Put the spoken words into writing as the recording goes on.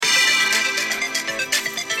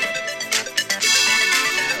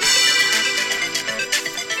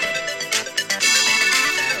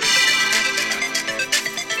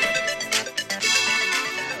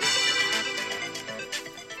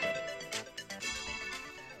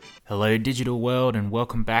Hello, digital world, and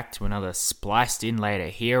welcome back to another Spliced In Later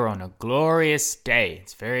here on a glorious day.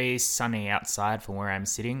 It's very sunny outside from where I'm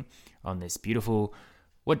sitting on this beautiful,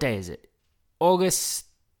 what day is it? August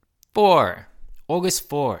 4,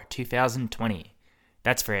 2020.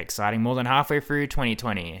 That's very exciting, more than halfway through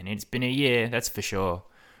 2020, and it's been a year, that's for sure.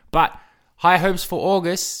 But high hopes for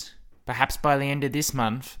August. Perhaps by the end of this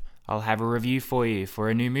month, I'll have a review for you for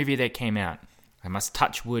a new movie that came out. I must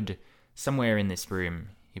touch wood somewhere in this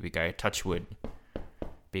room. Here we go, touch wood.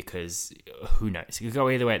 Because who knows? It could go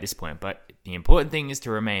either way at this point. But the important thing is to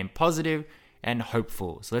remain positive and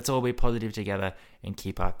hopeful. So let's all be positive together and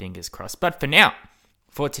keep our fingers crossed. But for now,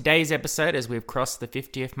 for today's episode, as we've crossed the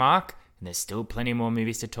 50th mark, and there's still plenty more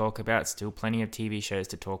movies to talk about, still plenty of TV shows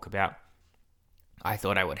to talk about, I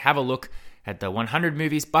thought I would have a look at the 100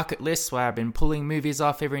 movies bucket list, where I've been pulling movies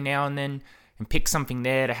off every now and then and pick something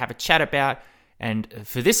there to have a chat about. And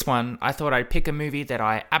for this one, I thought I'd pick a movie that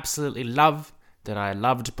I absolutely love, that I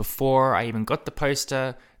loved before I even got the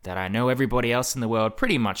poster, that I know everybody else in the world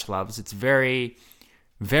pretty much loves. It's very,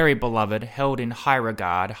 very beloved, held in high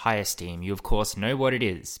regard, high esteem. You, of course, know what it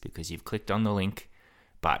is because you've clicked on the link.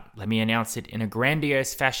 But let me announce it in a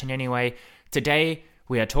grandiose fashion anyway. Today,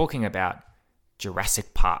 we are talking about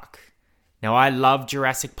Jurassic Park. Now, I love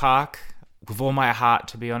Jurassic Park with all my heart,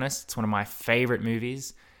 to be honest. It's one of my favorite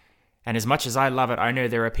movies. And as much as I love it, I know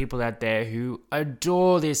there are people out there who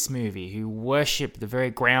adore this movie, who worship the very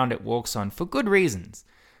ground it walks on for good reasons.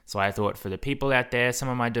 So I thought for the people out there, some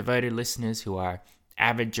of my devoted listeners who are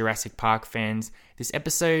avid Jurassic Park fans, this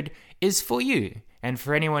episode is for you. And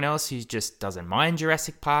for anyone else who just doesn't mind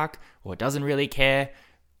Jurassic Park or doesn't really care,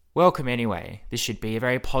 welcome anyway. This should be a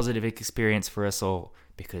very positive experience for us all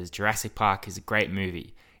because Jurassic Park is a great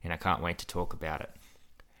movie and I can't wait to talk about it.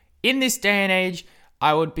 In this day and age,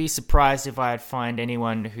 I would be surprised if I'd find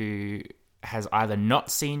anyone who has either not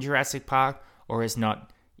seen Jurassic Park or is not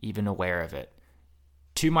even aware of it.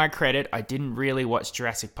 To my credit, I didn't really watch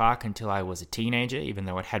Jurassic Park until I was a teenager, even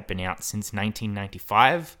though it had been out since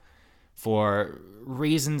 1995, for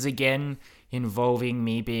reasons, again, involving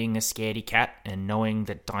me being a scaredy cat and knowing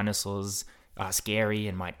that dinosaurs are scary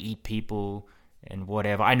and might eat people and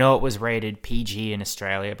whatever. I know it was rated PG in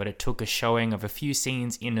Australia, but it took a showing of a few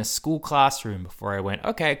scenes in a school classroom before I went,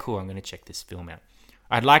 okay, cool, I'm going to check this film out.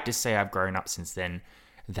 I'd like to say I've grown up since then.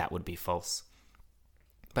 That would be false.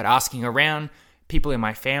 But asking around, people in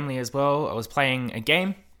my family as well, I was playing a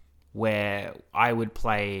game where I would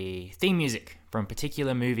play theme music from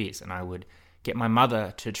particular movies, and I would get my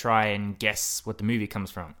mother to try and guess what the movie comes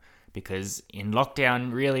from. Because in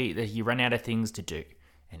lockdown, really, you run out of things to do.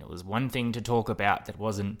 And it was one thing to talk about that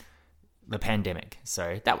wasn't the pandemic.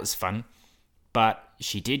 So that was fun. But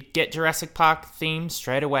she did get Jurassic Park theme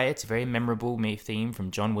straight away. It's a very memorable theme from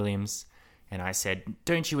John Williams. And I said,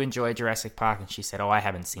 don't you enjoy Jurassic Park? And she said, oh, I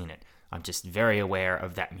haven't seen it. I'm just very aware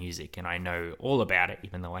of that music and I know all about it,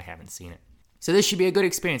 even though I haven't seen it. So this should be a good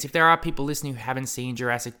experience. If there are people listening who haven't seen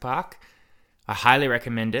Jurassic Park, I highly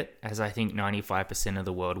recommend it, as I think 95% of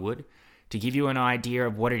the world would. To give you an idea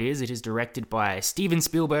of what it is directed by Steven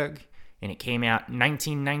Spielberg, and it came out in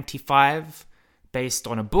 1995, based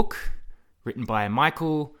on a book written by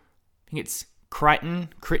Michael Crichton.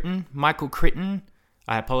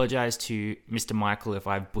 I apologize to Mr. Michael if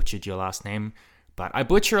I've butchered your last name, but I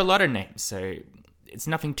butcher a lot of names, so it's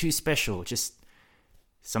nothing too special, just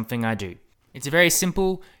something I do. It's a very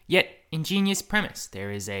simple yet ingenious premise. There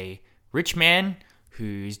is a rich man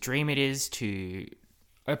whose dream it is to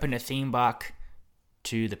open a theme park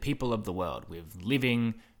to the people of the world with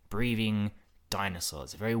living, breathing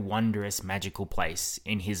dinosaurs. A very wondrous, magical place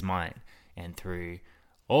in his mind. And through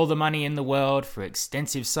all the money in the world, for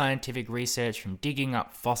extensive scientific research, from digging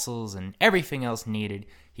up fossils and everything else needed,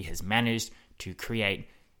 he has managed to create,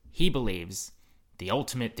 he believes, the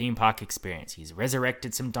ultimate theme park experience. He's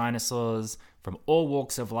resurrected some dinosaurs from all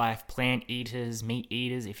walks of life, plant eaters, meat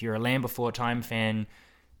eaters. If you're a Land Before Time fan,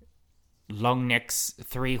 long necks,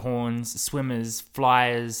 three horns, swimmers,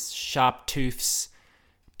 flyers, sharp tooths,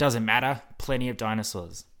 doesn't matter, plenty of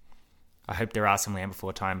dinosaurs. I hope there are some Land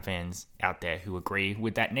Before Time fans out there who agree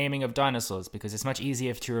with that naming of dinosaurs, because it's much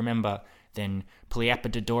easier to remember than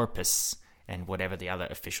Pliopodidorpus and whatever the other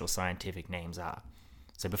official scientific names are.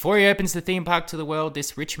 So before he opens the theme park to the world,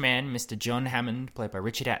 this rich man, Mr. John Hammond, played by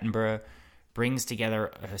Richard Attenborough, brings together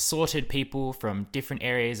assorted people from different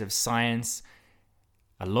areas of science,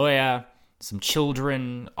 a lawyer, some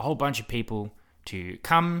children, a whole bunch of people to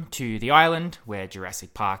come to the island where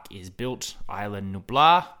Jurassic Park is built, Island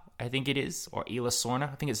Nublar, I think it is, or Isla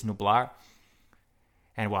Sorna, I think it's Nublar.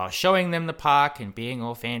 And while showing them the park and being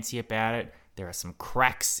all fancy about it, there are some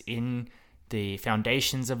cracks in the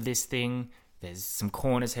foundations of this thing. There's some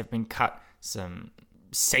corners have been cut, some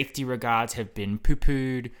safety regards have been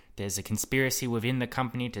poo-pooed. There's a conspiracy within the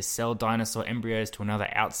company to sell dinosaur embryos to another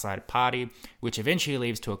outside party, which eventually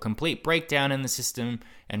leads to a complete breakdown in the system,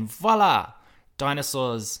 and voila!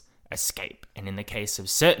 Dinosaurs escape. And in the case of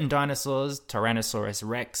certain dinosaurs, Tyrannosaurus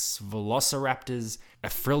rex, velociraptors, a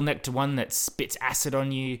frill-necked one that spits acid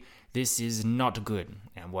on you, this is not good.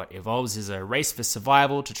 And what evolves is a race for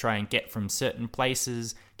survival to try and get from certain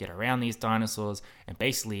places, get around these dinosaurs, and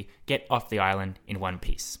basically get off the island in one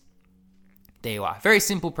piece. There you are. Very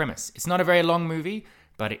simple premise. It's not a very long movie,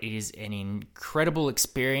 but it is an incredible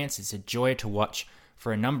experience. It's a joy to watch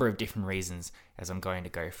for a number of different reasons, as I'm going to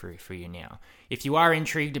go through for you now. If you are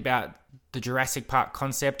intrigued about the Jurassic Park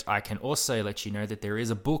concept, I can also let you know that there is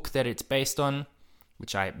a book that it's based on,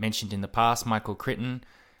 which I mentioned in the past, Michael Crichton.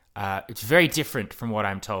 It's very different from what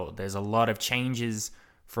I'm told. There's a lot of changes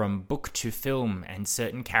from book to film, and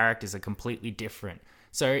certain characters are completely different.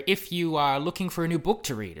 So if you are looking for a new book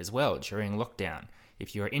to read as well during lockdown,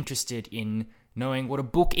 if you're interested in knowing what a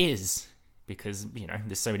book is, because,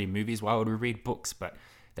 there's so many movies, why would we read books? But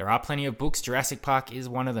there are plenty of books. Jurassic Park is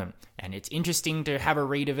one of them. And it's interesting to have a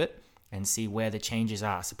read of it and see where the changes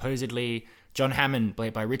are. Supposedly, John Hammond,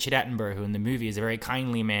 played by Richard Attenborough, who in the movie is a very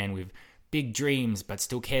kindly man with big dreams, but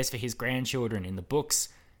still cares for his grandchildren. In the books,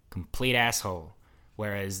 complete asshole.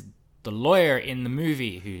 Whereas the lawyer in the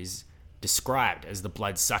movie, who's described as the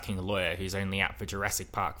blood-sucking lawyer who's only out for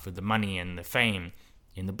Jurassic Park for the money and the fame,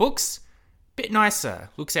 in the books, bit nicer,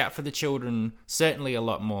 looks out for the children, certainly a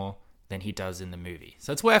lot more than he does in the movie.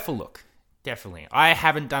 So it's worth a look, definitely. I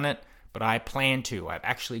haven't done it, but I plan to. I've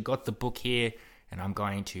actually got the book here, and I'm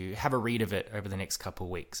going to have a read of it over the next couple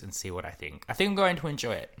of weeks and see what I think. I think I'm going to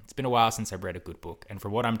enjoy it. It's been a while since I've read a good book, and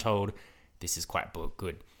from what I'm told, this is quite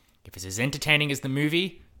good. If it's as entertaining as the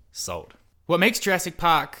movie, sold. What makes Jurassic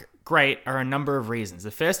Park great are a number of reasons.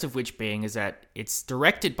 The first of which being is that it's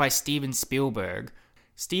directed by Steven Spielberg.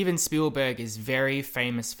 Steven Spielberg is very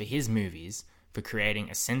famous for his movies for creating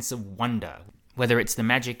a sense of wonder. Whether it's the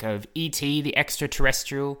magic of E.T. the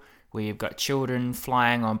Extraterrestrial, where you've got children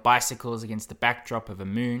flying on bicycles against the backdrop of a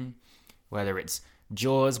moon. Whether it's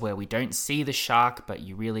Jaws, where we don't see the shark, but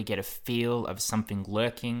you really get a feel of something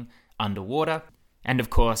lurking underwater. And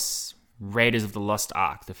of course, Raiders of the Lost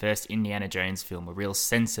Ark, the first Indiana Jones film, a real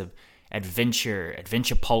sense of adventure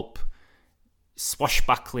pulp,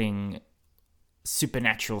 swashbuckling,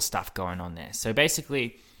 supernatural stuff going on there. So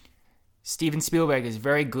basically, Steven Spielberg is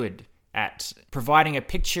very good at providing a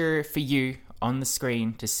picture for you on the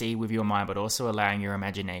screen to see with your mind, but also allowing your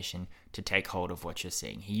imagination to take hold of what you're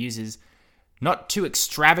seeing. He uses not too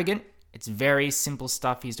extravagant, it's very simple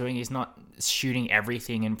stuff he's doing. He's not shooting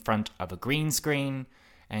everything in front of a green screen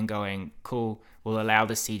and going, cool, we'll allow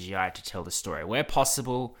the CGI to tell the story. Where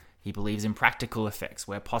possible, he believes in practical effects.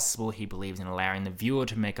 Where possible, he believes in allowing the viewer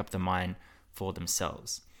to make up the mind for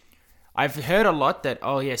themselves. I've heard a lot that,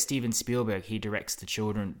 Steven Spielberg, he directs the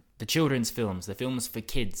children's films, the films for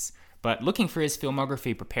kids. But looking for his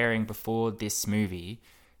filmography, preparing before this movie,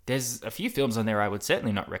 there's a few films on there I would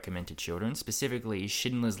certainly not recommend to children, specifically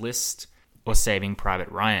Schindler's List or Saving Private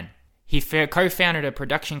Ryan. He co-founded a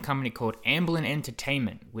production company called Amblin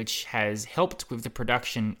Entertainment, which has helped with the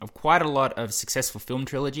production of quite a lot of successful film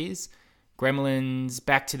trilogies. Gremlins,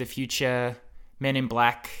 Back to the Future, Men in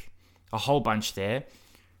Black, a whole bunch there.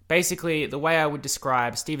 Basically, the way I would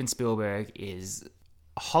describe Steven Spielberg is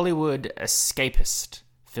a Hollywood escapist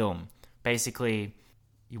film. Basically,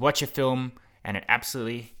 you watch a film and it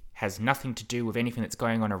absolutely has nothing to do with anything that's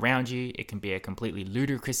going on around you. It can be a completely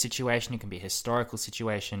ludicrous situation. It can be a historical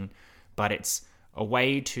situation. But it's a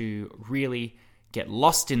way to really get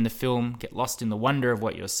lost in the film, get lost in the wonder of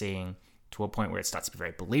what you're seeing to a point where it starts to be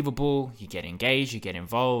very believable. You get engaged, you get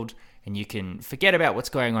involved, and you can forget about what's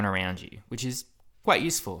going on around you, which is quite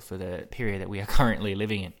useful for the period that we are currently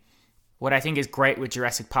living in. What I think is great with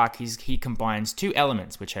Jurassic Park is he combines two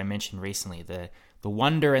elements, which I mentioned recently. The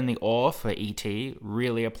wonder and the awe for E.T.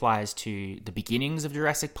 really applies to the beginnings of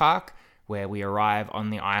Jurassic Park, where we arrive on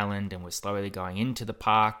the island and we're slowly going into the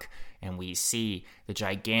park and we see the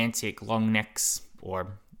gigantic long necks,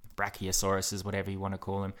 or brachiosauruses, whatever you want to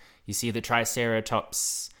call them. You see the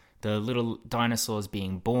triceratops, the little dinosaurs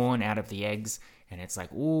being born out of the eggs, and it's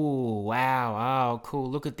like, ooh, wow, oh, cool,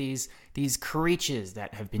 look at these creatures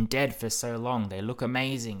that have been dead for so long. They look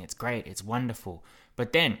amazing, it's great, it's wonderful.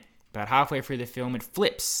 But then, about halfway through the film, it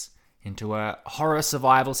flips into a horror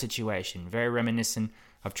survival situation, very reminiscent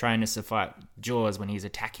of trying to survive Jaws when he's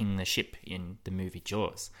attacking the ship in the movie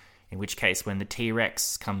Jaws. In which case, when the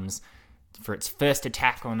T-Rex comes for its first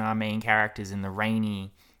attack on our main characters in the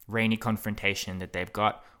rainy rainy confrontation that they've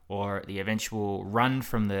got, or the eventual run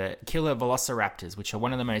from the killer velociraptors, which are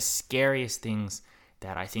one of the most scariest things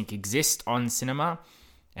that I think exist on cinema.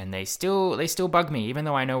 And they still bug me, even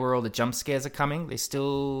though I know where all the jump scares are coming. They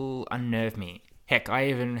still unnerve me. Heck, I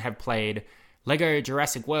even have played Lego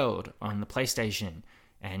Jurassic World on the PlayStation,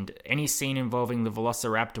 and any scene involving the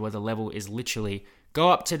velociraptor where the level is literally go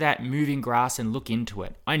up to that moving grass and look into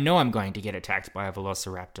it. I know I'm going to get attacked by a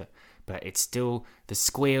velociraptor, but it's still the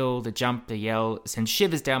squeal, the jump, the yell sends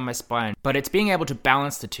shivers down my spine. But it's being able to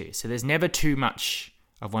balance the two, so there's never too much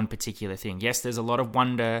of one particular thing. Yes, there's a lot of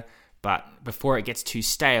wonder, but before it gets too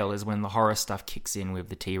stale is when the horror stuff kicks in with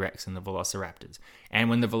the T-Rex and the velociraptors. And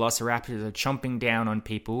when the velociraptors are chomping down on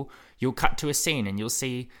people, you'll cut to a scene and you'll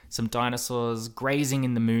see some dinosaurs grazing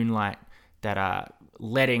in the moonlight that are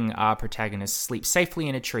letting our protagonists sleep safely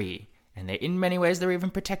in a tree. And in many ways, they're even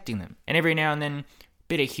protecting them. And every now and then,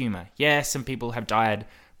 bit of humor. Yeah, some people have died,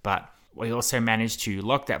 but we also managed to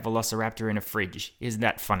lock that velociraptor in a fridge. Isn't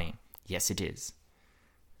that funny? Yes, it is.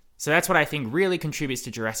 So that's what I think really contributes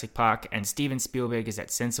to Jurassic Park, and Steven Spielberg is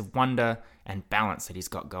that sense of wonder and balance that he's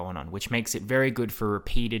got going on, which makes it very good for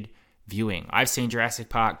repeated viewing. I've seen Jurassic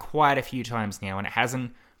Park quite a few times now, and it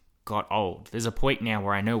hasn't got old. There's a point now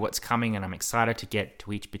where I know what's coming, and I'm excited to get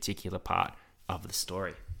to each particular part of the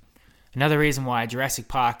story. Another reason why Jurassic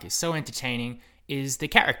Park is so entertaining is the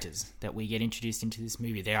characters that we get introduced into this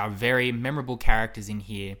movie. There are very memorable characters in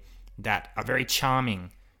here that are very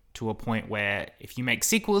charming, to a point where if you make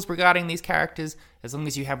sequels regarding these characters, as long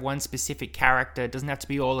as you have one specific character, it doesn't have to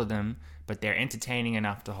be all of them, but they're entertaining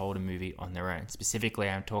enough to hold a movie on their own. Specifically,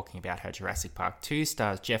 I'm talking about how Jurassic Park 2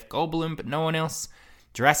 stars Jeff Goldblum, but no one else.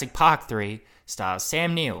 Jurassic Park 3 stars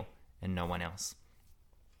Sam Neill and no one else.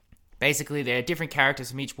 Basically, there are different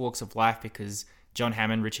characters from each walks of life because John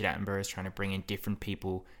Hammond, Richard Attenborough is trying to bring in different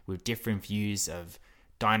people with different views of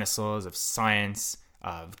dinosaurs, of science,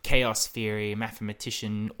 of chaos theory,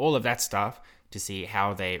 mathematician, all of that stuff, to see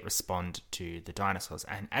how they respond to the dinosaurs.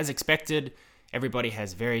 And as expected, everybody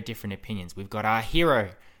has very different opinions. We've got our hero,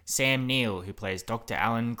 Sam Neill, who plays Dr.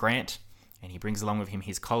 Alan Grant, and he brings along with him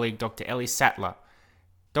his colleague, Dr. Ellie Sattler.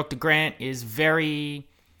 Dr. Grant is very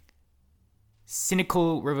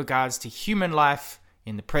cynical with regards to human life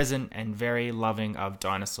in the present and very loving of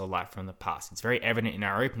dinosaur life from the past. It's very evident in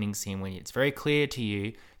our opening scene when it's very clear to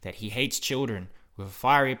you that he hates children with a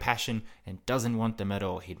fiery passion and doesn't want them at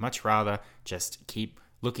all. He'd much rather just keep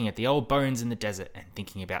looking at the old bones in the desert and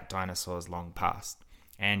thinking about dinosaurs long past.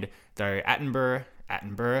 And though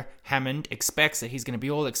Hammond expects that he's going to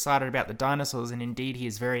be all excited about the dinosaurs, and indeed he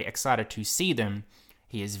is very excited to see them,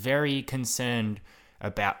 he is very concerned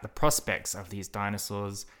about the prospects of these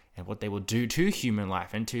dinosaurs and what they will do to human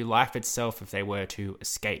life and to life itself if they were to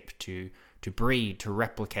escape, to breed, to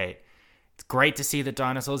replicate. It's great to see the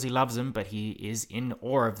dinosaurs. He loves them, but he is in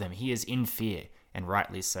awe of them. He is in fear, and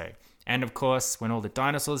rightly so. And of course, when all the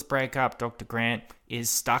dinosaurs break up, Dr. Grant is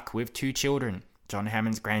stuck with two children, John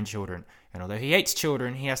Hammond's grandchildren. And although he hates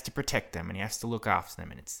children, he has to protect them and he has to look after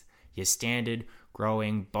them. And it's your standard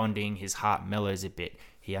growing, bonding. His heart mellows a bit.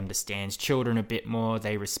 He understands children a bit more.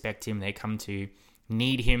 They respect him. They come to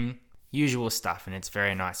need him. Usual stuff, and it's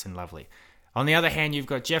very nice and lovely. On the other hand, you've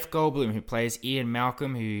got Jeff Goldblum, who plays Ian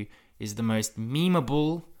Malcolm, who is the most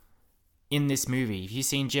memeable in this movie. If you've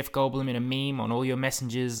seen Jeff Goldblum in a meme on all your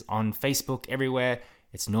messengers, on Facebook, everywhere,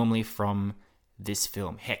 it's normally from this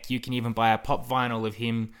film. Heck, you can even buy a pop vinyl of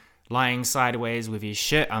him lying sideways with his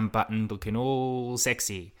shirt unbuttoned, looking all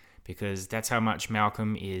sexy, because that's how much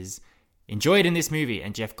Malcolm is enjoyed in this movie,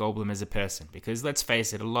 and Jeff Goldblum as a person. Because let's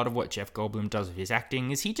face it, a lot of what Jeff Goldblum does with his acting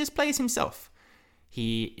is he just plays himself.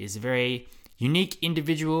 He is a very unique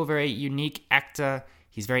individual, very unique actor.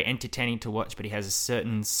 He's very entertaining to watch, but he has a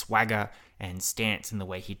certain swagger and stance in the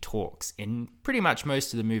way he talks in pretty much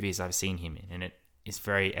most of the movies I've seen him in, and it is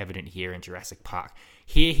very evident here in Jurassic Park.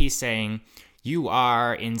 Here he's saying, you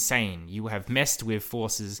are insane. You have messed with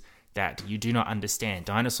forces that you do not understand.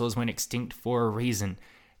 Dinosaurs went extinct for a reason.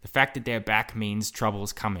 The fact that they're back means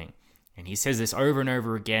trouble's coming. And he says this over and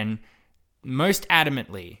over again, most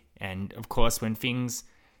adamantly. And of course, when things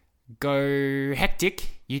go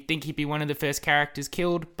hectic, you'd think he'd be one of the first characters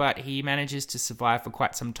killed, but he manages to survive for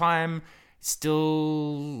quite some time,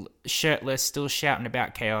 still shirtless, still shouting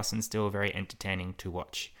about chaos, and still very entertaining to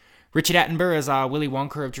watch. Richard Attenborough as our Willy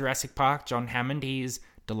Wonka of Jurassic Park, John Hammond, he's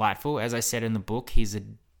delightful. As I said in the book, he's a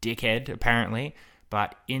dickhead, apparently,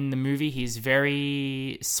 but in the movie, he's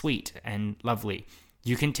very sweet and lovely.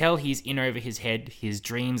 You can tell he's in over his head. His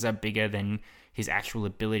dreams are bigger than his actual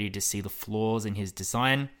ability to see the flaws in his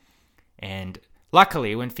design. And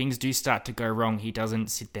Luckily, when things do start to go wrong, he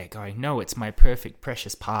doesn't sit there going, no, it's my perfect,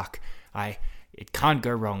 precious park. It can't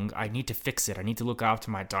go wrong. I need to fix it. I need to look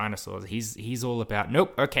after my dinosaurs. He's all about,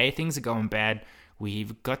 nope, okay, things are going bad.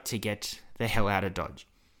 We've got to get the hell out of Dodge.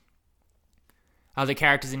 Other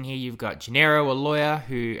characters in here, you've got Gennaro, a lawyer,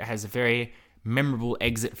 who has a very memorable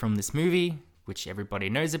exit from this movie, which everybody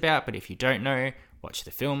knows about, but if you don't know, watch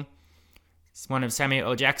the film. It's one of Samuel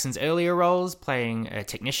L. Jackson's earlier roles, playing a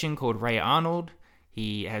technician called Ray Arnold.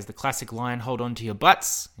 He has the classic line, hold on to your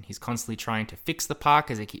butts, and he's constantly trying to fix the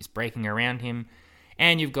park as it keeps breaking around him.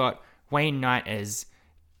 And you've got Wayne Knight as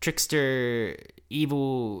trickster,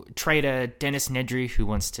 evil traitor Dennis Nedry, who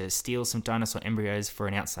wants to steal some dinosaur embryos for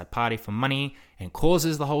an outside party for money and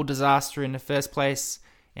causes the whole disaster in the first place.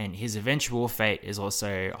 And his eventual fate is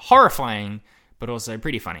also horrifying, but also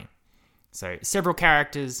pretty funny. So several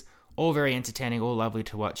characters, all very entertaining, all lovely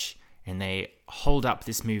to watch, and they hold up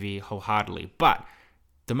this movie wholeheartedly. But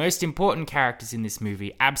the most important characters in this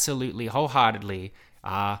movie, absolutely wholeheartedly,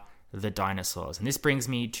 are the dinosaurs. And this brings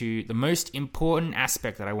me to the most important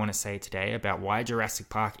aspect that I want to say today about why Jurassic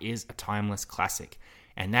Park is a timeless classic.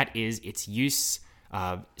 And that is its use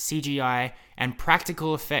of CGI and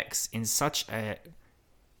practical effects in such a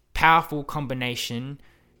powerful combination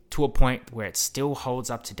to a point where it still holds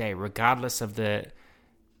up today, regardless of the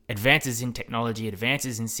advances in technology,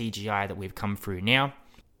 advances in CGI that we've come through now.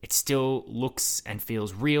 It still looks and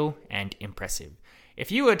feels real and impressive.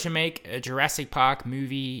 If you were to make a Jurassic Park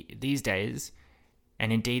movie these days,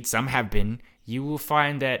 and indeed some have been, you will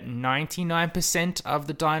find that 99% of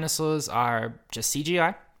the dinosaurs are just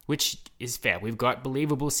CGI, which is fair. We've got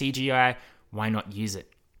believable CGI, why not use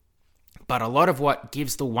it? But a lot of what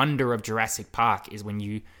gives the wonder of Jurassic Park is when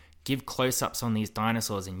you give close-ups on these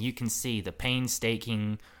dinosaurs and you can see the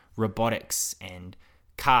painstaking robotics and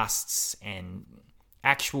casts and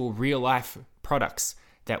actual real-life products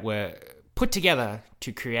that were put together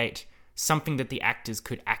to create something that the actors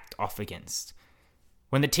could act off against.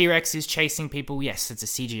 When the T-Rex is chasing people, yes, it's a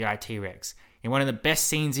CGI T-Rex. In one of the best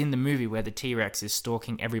scenes in the movie where the T-Rex is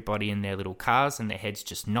stalking everybody in their little cars and their heads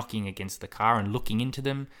just knocking against the car and looking into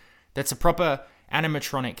them, that's a proper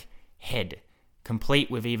animatronic head, complete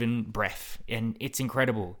with even breath, and it's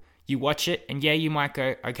incredible. You watch it, and yeah, you might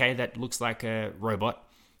go, okay, that looks like a robot,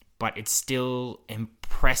 but it's still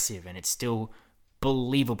impressive, and it's still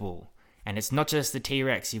believable. And it's not just the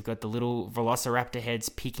T-Rex, you've got the little velociraptor heads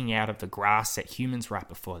peeking out of the grass at humans right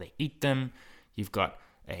before they eat them. You've got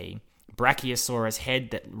a Brachiosaurus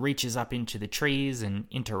head that reaches up into the trees and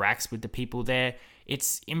interacts with the people there.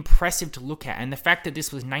 It's impressive to look at. And the fact that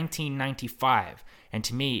this was 1995, and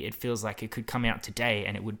to me it feels like it could come out today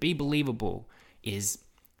and it would be believable, is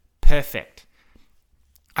perfect.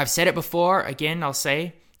 I've said it before, again, I'll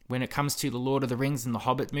say, when it comes to the Lord of the Rings and the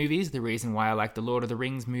Hobbit movies, the reason why I like the Lord of the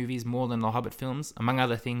Rings movies more than the Hobbit films, among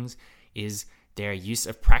other things, is their use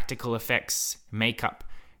of practical effects, makeup,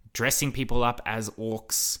 dressing people up as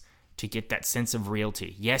orcs to get that sense of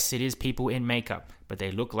reality. Yes, it is people in makeup, but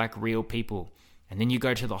they look like real people. And then you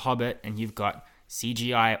go to the Hobbit and you've got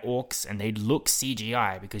CGI orcs and they look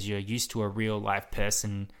CGI because you're used to a real life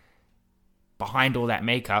person behind all that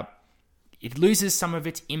makeup. It loses some of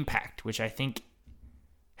its impact, which I think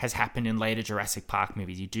has happened in later Jurassic Park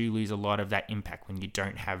movies. You do lose a lot of that impact when you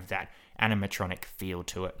don't have that animatronic feel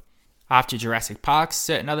to it. After Jurassic Park,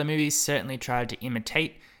 certain other movies certainly tried to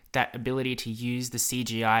imitate that ability to use the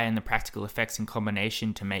CGI and the practical effects in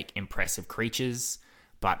combination to make impressive creatures.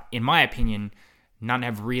 But in my opinion, none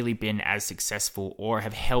have really been as successful or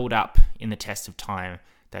have held up in the test of time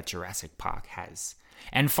that Jurassic Park has.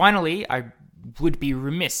 And finally, I would be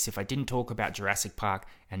remiss if I didn't talk about Jurassic Park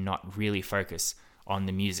and not really focus on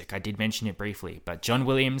the music. I did mention it briefly, but John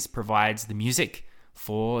Williams provides the music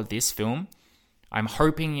for this film. I'm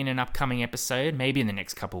hoping in an upcoming episode, maybe in the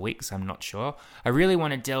next couple of weeks, I'm not sure, I really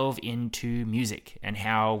want to delve into music and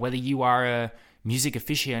how, whether you are a music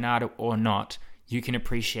aficionado or not, you can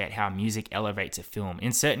appreciate how music elevates a film.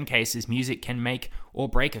 In certain cases, music can make or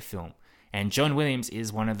break a film, and John Williams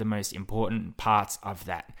is one of the most important parts of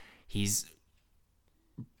that. He's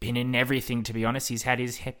been in everything, to be honest. He's had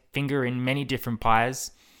his finger in many different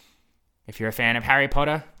pies. If you're a fan of Harry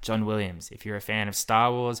Potter, John Williams. If you're a fan of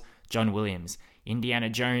Star Wars, John Williams. Indiana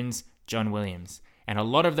Jones, John Williams. And a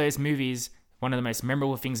lot of those movies, one of the most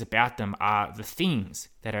memorable things about them are the themes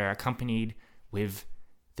that are accompanied with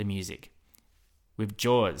the music. With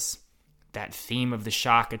Jaws, that theme of the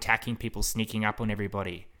shark attacking people, sneaking up on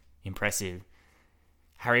everybody. Impressive.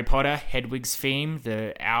 Harry Potter, Hedwig's theme,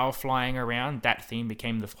 the owl flying around, that theme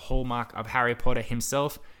became the hallmark of Harry Potter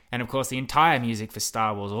himself, And of course, the entire music for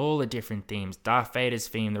Star Wars, all the different themes, Darth Vader's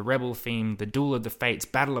theme, the Rebel theme, the Duel of the Fates,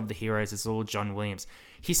 Battle of the Heroes, it's all John Williams.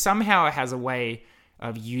 He somehow has a way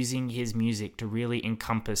of using his music to really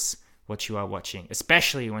encompass what you are watching,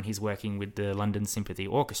 especially when he's working with the London Symphony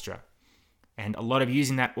Orchestra. And a lot of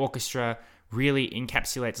using that orchestra really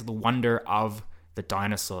encapsulates the wonder of the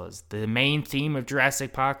dinosaurs. The main theme of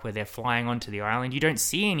Jurassic Park, where they're flying onto the island, you don't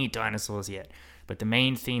see any dinosaurs yet, but the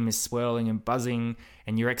main theme is swirling and buzzing,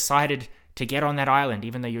 and you're excited to get on that island,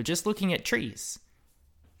 even though you're just looking at trees.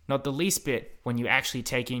 Not the least bit when you actually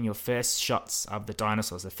take in your first shots of the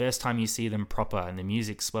dinosaurs, the first time you see them proper, and the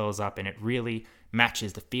music swells up, and it really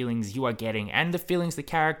matches the feelings you are getting and the feelings the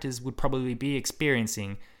characters would probably be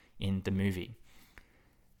experiencing in the movie.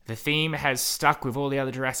 The theme has stuck with all the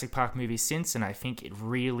other Jurassic Park movies since, and I think it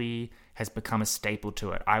really has become a staple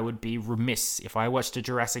to it. I would be remiss if I watched a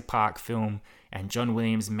Jurassic Park film and John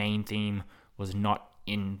Williams' main theme was not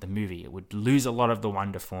in the movie. It would lose a lot of the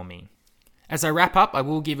wonder for me. As I wrap up, I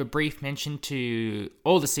will give a brief mention to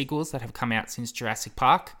all the sequels that have come out since Jurassic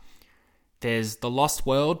Park. There's The Lost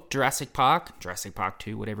World, Jurassic Park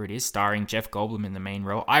 2, whatever it is, starring Jeff Goldblum in the main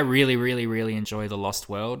role. I really enjoy The Lost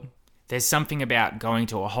World. There's something about going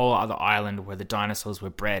to a whole other island where the dinosaurs were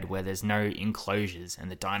bred, where there's no enclosures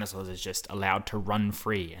and the dinosaurs are just allowed to run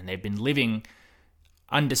free, and they've been living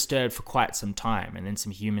undisturbed for quite some time, and then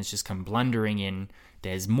some humans just come blundering in.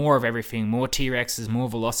 There's more of everything, more T-Rexes, more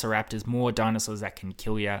Velociraptors, more dinosaurs that can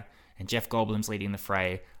kill you, and Jeff Goldblum's leading the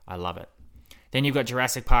fray. I love it. Then you've got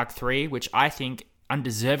Jurassic Park 3, which I think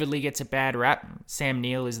undeservedly gets a bad rap. Sam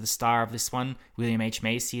Neill is the star of this one. William H.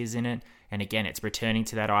 Macy is in it. And again, it's returning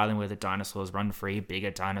to that island where the dinosaurs run free,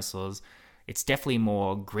 bigger dinosaurs. It's definitely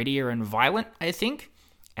more grittier and violent, I think.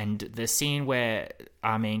 And the scene where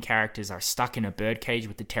our main characters are stuck in a birdcage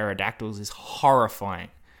with the pterodactyls is horrifying.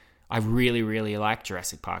 I really like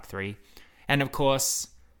Jurassic Park 3. And of course,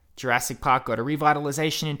 Jurassic Park got a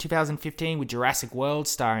revitalization in 2015 with Jurassic World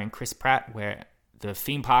starring Chris Pratt, where the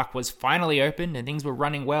theme park was finally opened and things were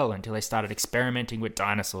running well until they started experimenting with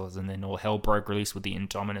dinosaurs, and then all hell broke loose with the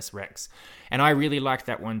Indominus Rex. And I really liked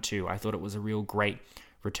that one too. I thought it was a real great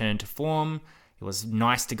return to form. It was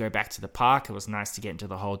nice to go back to the park. It was nice to get into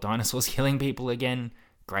the whole dinosaurs killing people again.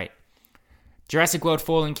 Great. Jurassic World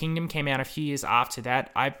Fallen Kingdom came out a few years after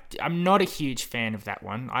that. I'm not a huge fan of that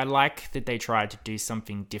one. I like that they tried to do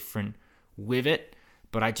something different with it,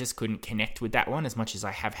 but I just couldn't connect with that one as much as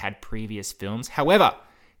I have had previous films. However,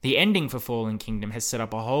 the ending for Fallen Kingdom has set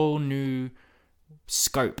up a whole new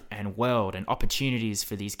scope and world and opportunities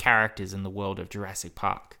for these characters in the world of Jurassic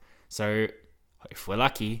Park. So, if we're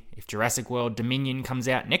lucky, if Jurassic World Dominion comes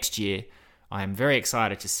out next year, I am very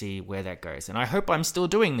excited to see where that goes. And I hope I'm still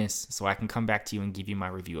doing this so I can come back to you and give you my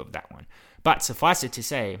review of that one. But suffice it to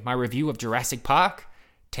say, my review of Jurassic Park,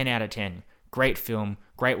 10 out of 10. Great film,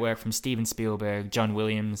 great work from Steven Spielberg, John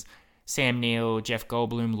Williams, Sam Neill, Jeff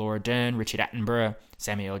Goldblum, Laura Dern, Richard Attenborough,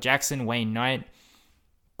 Samuel L. Jackson, Wayne Knight.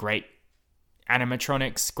 Great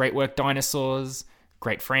animatronics, great work dinosaurs,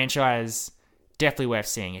 great franchise. Definitely worth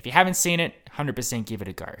seeing. If you haven't seen it, 100% give it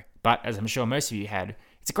a go. But as I'm sure most of you had,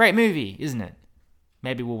 it's a great movie, isn't it?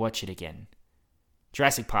 Maybe we'll watch it again.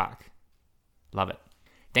 Jurassic Park. Love it.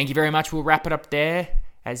 Thank you very much. We'll wrap it up there.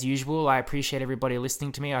 As usual, I appreciate everybody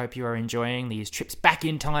listening to me. I hope you are enjoying these trips back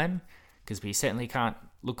in time, because we certainly can't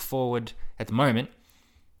look forward at the moment.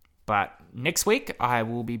 But next week, I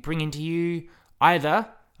will be bringing to you either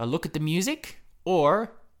a look at the music,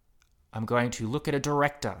 or I'm going to look at a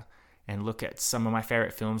director and look at some of my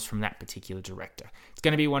favorite films from that particular director. It's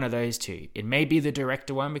going to be one of those two. It may be the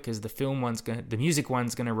director one, because the music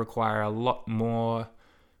one's going to require a lot more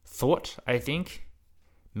thought, I think.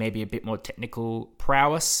 Maybe a bit more technical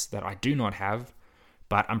prowess that I do not have.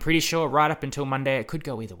 But I'm pretty sure right up until Monday, it could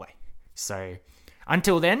go either way. So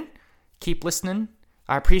until then, keep listening.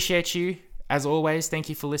 I appreciate you. As always, thank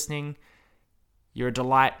you for listening. You're a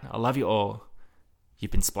delight. I love you all.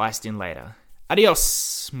 You've been spliced in later.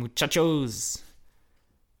 Adios, muchachos.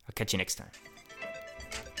 I'll catch you next time.